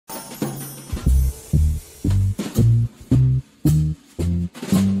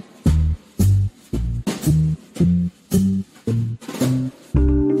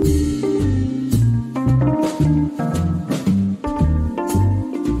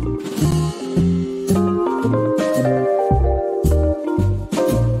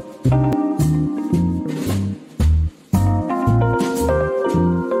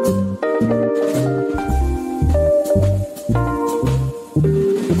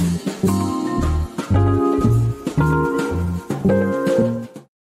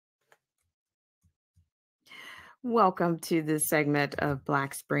Welcome to this segment of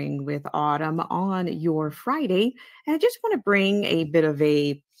Black Spring with Autumn on your Friday. And I just want to bring a bit of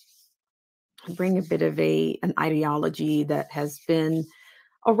an ideology that has been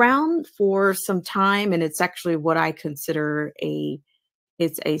around for some time, and it's actually what I consider a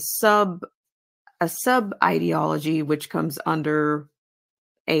sub ideology which comes under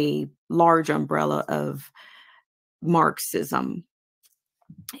a large umbrella of Marxism.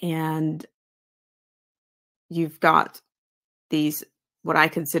 And you've got these what I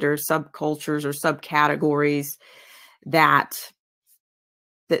consider subcultures or subcategories that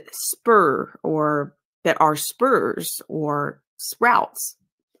spur or that are spurs or sprouts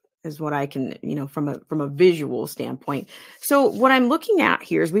is what I can, from a visual standpoint. So what I'm looking at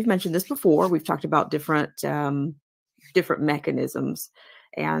here is we've mentioned this before. We've talked about different mechanisms,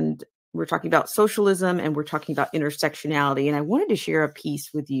 and we're talking about socialism and we're talking about intersectionality. And I wanted to share a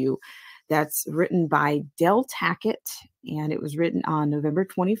piece with you that's written by Tackett, and it was written on November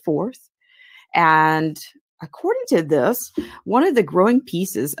 24th. And according to this, one of the growing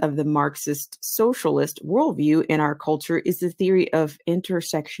pieces of the Marxist socialist worldview in our culture is the theory of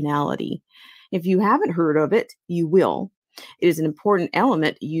intersectionality. If you haven't heard of it, you will. It is an important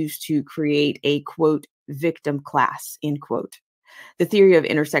element used to create a, quote, victim class, end quote. The theory of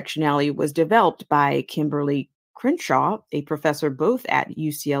intersectionality was developed by Kimberly Crenshaw, a professor both at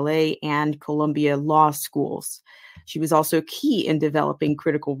UCLA and Columbia Law Schools. She was also key in developing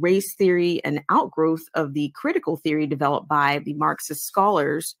critical race theory, an outgrowth of the critical theory developed by the Marxist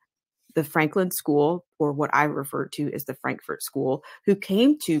scholars, the Franklin School, or what I refer to as the Frankfurt School, who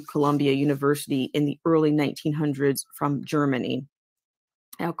came to Columbia University in the early 1900s from Germany.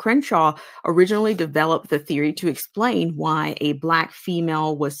 Now, Crenshaw originally developed the theory to explain why a Black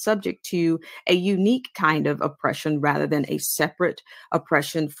female was subject to a unique kind of oppression rather than a separate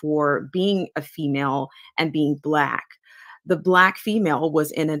oppression for being a female and being Black. The Black female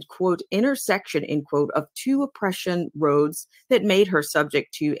was in a, quote, intersection, end quote, of two oppression roads that made her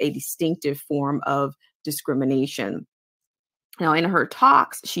subject to a distinctive form of discrimination. Now, in her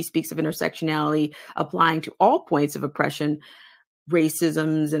talks, she speaks of intersectionality applying to all points of oppression: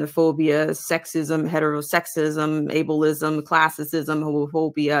 racism, xenophobia, sexism, heterosexism, ableism, classism,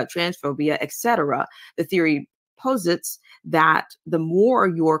 homophobia, transphobia, etc. The theory posits that the more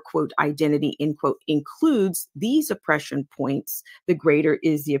your, quote, identity, end quote, includes these oppression points, the greater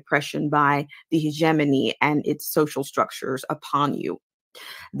is the oppression by the hegemony and its social structures upon you.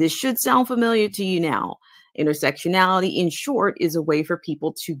 This should sound familiar to you now. Intersectionality, in short, is a way for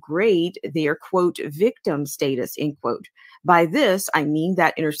people to grade their, quote, victim status, end quote. By this, I mean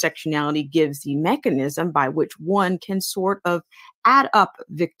that intersectionality gives the mechanism by which one can sort of add up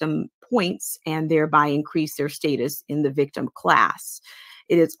victim points and thereby increase their status in the victim class.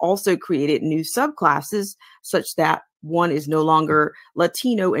 It has also created new subclasses such that one is no longer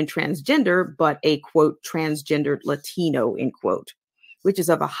Latino and transgender, but a, quote, transgendered Latino, end quote, which is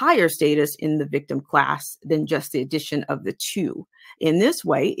of a higher status in the victim class than just the addition of the two. In this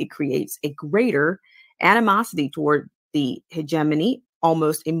way, it creates a greater animosity toward the hegemony,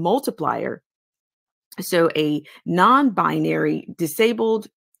 almost a multiplier. So a non-binary, disabled,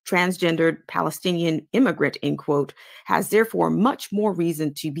 transgendered Palestinian immigrant, end quote, has therefore much more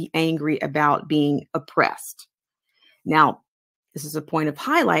reason to be angry about being oppressed. Now, this is a point of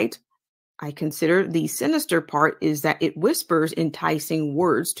highlight. I consider the sinister part is that it whispers enticing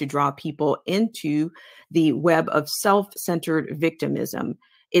words to draw people into the web of self-centered victimism.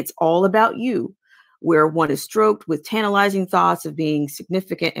 It's all about you, where one is stroked with tantalizing thoughts of being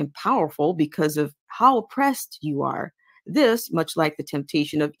significant and powerful because of how oppressed you are. This, much like the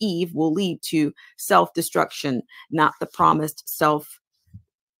temptation of Eve, will lead to self-destruction, not the promised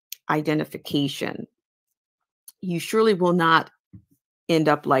self-identification. You surely will not end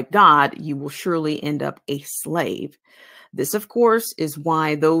up like God. You will surely end up a slave. This, of course, is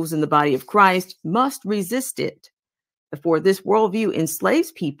why those in the body of Christ must resist it. For this worldview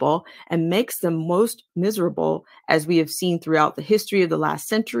enslaves people and makes them most miserable, as we have seen throughout the history of the last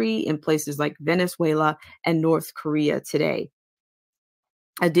century in places like Venezuela and North Korea today.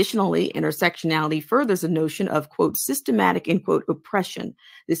 Additionally, intersectionality furthers the notion of, quote, systematic, end quote, oppression.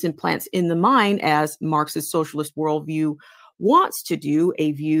 This implants in the mind, as Marxist socialist worldview wants to do,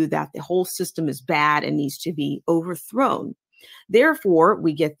 a view that the whole system is bad and needs to be overthrown. Therefore,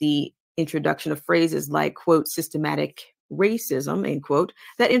 we get the introduction of phrases like, quote, systematic racism, end quote,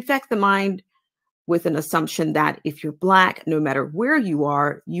 that infect the mind with an assumption that if you're Black, no matter where you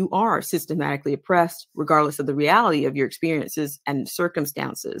are systematically oppressed, regardless of the reality of your experiences and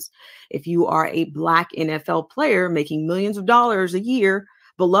circumstances. If you are a Black NFL player making millions of dollars a year,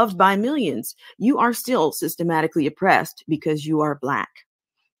 beloved by millions, you are still systematically oppressed because you are Black.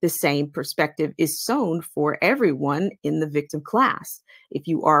 The same perspective is sown for everyone in the victim class. If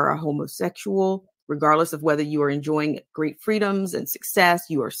you are a homosexual, regardless of whether you are enjoying great freedoms and success,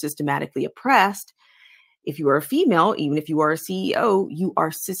 you are systematically oppressed. If you are a female, even if you are a CEO, you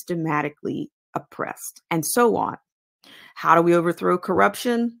are systematically oppressed, and so on. How do we overthrow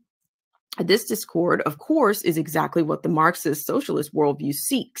corruption? This discord, of course, is exactly what the Marxist socialist worldview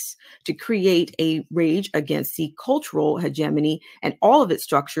seeks, to create a rage against the cultural hegemony and all of its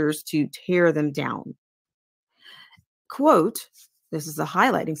structures to tear them down. Quote, this is the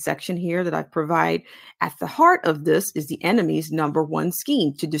highlighting section here that I provide. At the heart of this is the enemy's number one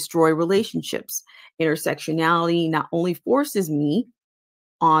scheme to destroy relationships. Intersectionality not only forces me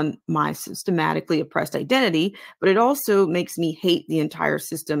on my systematically oppressed identity, but it also makes me hate the entire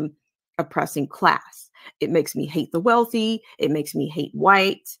system oppressing class. It makes me hate the wealthy. It makes me hate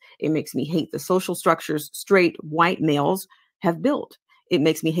whites. It makes me hate the social structures straight white males have built. It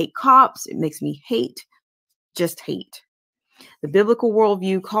makes me hate cops. It makes me hate, just hate. The biblical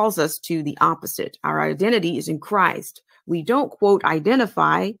worldview calls us to the opposite. Our identity is in Christ. We don't, quote,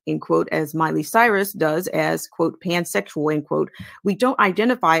 identify, end quote, as Miley Cyrus does as, quote, pansexual, end quote. We don't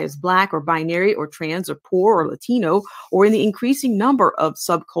identify as Black or binary or trans or poor or Latino or in the increasing number of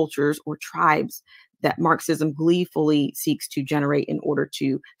subcultures or tribes that Marxism gleefully seeks to generate in order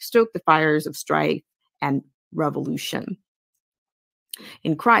to stoke the fires of strife and revolution.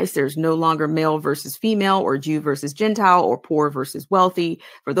 In Christ, there's no longer male versus female or Jew versus Gentile or poor versus wealthy.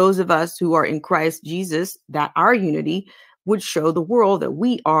 For those of us who are in Christ Jesus, that our unity would show the world that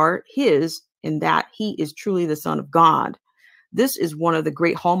we are his and that he is truly the Son of God. This is one of the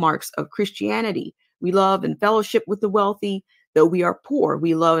great hallmarks of Christianity. We love and fellowship with the wealthy, though we are poor.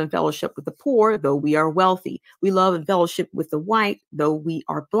 We love and fellowship with the poor, though we are wealthy. We love and fellowship with the white, though we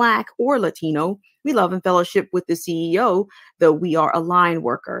are Black or Latino. We love and fellowship with the CEO, though we are a line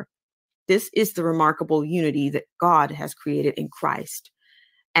worker. This is the remarkable unity that God has created in Christ.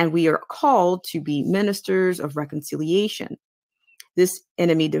 And we are called to be ministers of reconciliation. This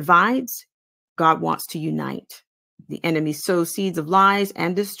enemy divides. God wants to unite. The enemy sows seeds of lies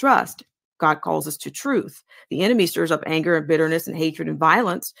and distrust. God calls us to truth. The enemy stirs up anger and bitterness and hatred and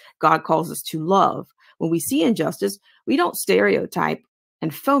violence. God calls us to love. When we see injustice, we don't stereotype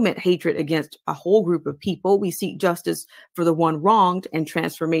and foment hatred against a whole group of people. We seek justice for the one wronged and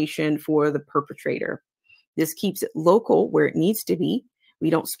transformation for the perpetrator. This keeps it local where it needs to be. We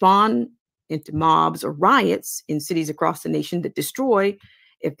don't spawn into mobs or riots in cities across the nation that destroy.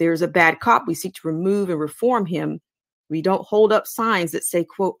 If there's a bad cop, we seek to remove and reform him. We don't hold up signs that say,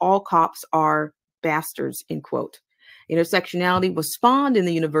 quote, all cops are bastards, end quote. Intersectionality was spawned in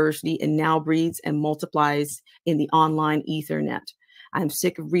the university and now breeds and multiplies in the online Ethernet. I'm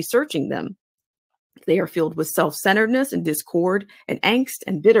sick of researching them. They are filled with self-centeredness and discord and angst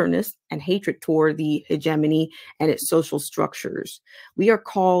and bitterness and hatred toward the hegemony and its social structures. We are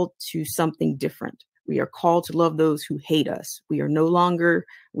called to something different. We are called to love those who hate us. We no longer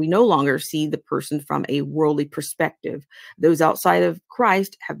see the person from a worldly perspective. Those outside of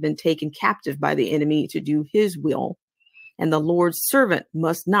Christ have been taken captive by the enemy to do his will. And the Lord's servant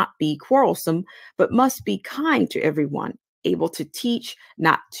must not be quarrelsome, but must be kind to everyone, able to teach,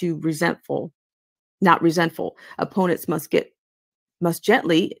 not resentful. Opponents must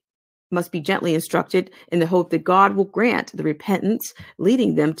be gently instructed in the hope that God will grant the repentance,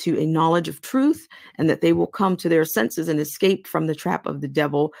 leading them to a knowledge of truth, and that they will come to their senses and escape from the trap of the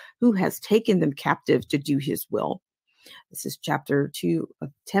devil who has taken them captive to do his will. This is chapter 2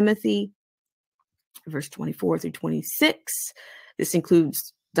 of Timothy, verse 24 through 26. This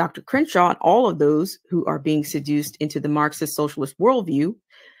includes Dr. Crenshaw and all of those who are being seduced into the Marxist socialist worldview.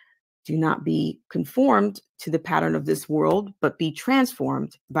 Do not be conformed to the pattern of this world, but be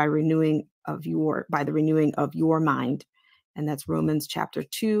transformed by the renewing of your mind. And that's Romans chapter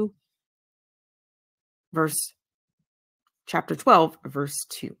 12, verse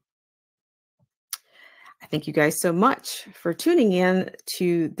 2. I thank you guys so much for tuning in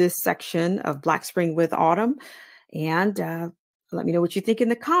to this section of Black Spring with Autumn. And let me know what you think in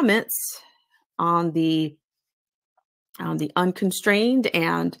the comments on the unconstrained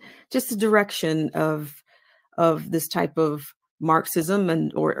and just the direction of this type of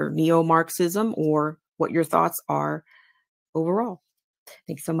Marxism or neo-Marxism, or what your thoughts are overall.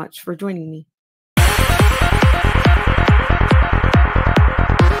 Thanks so much for joining me.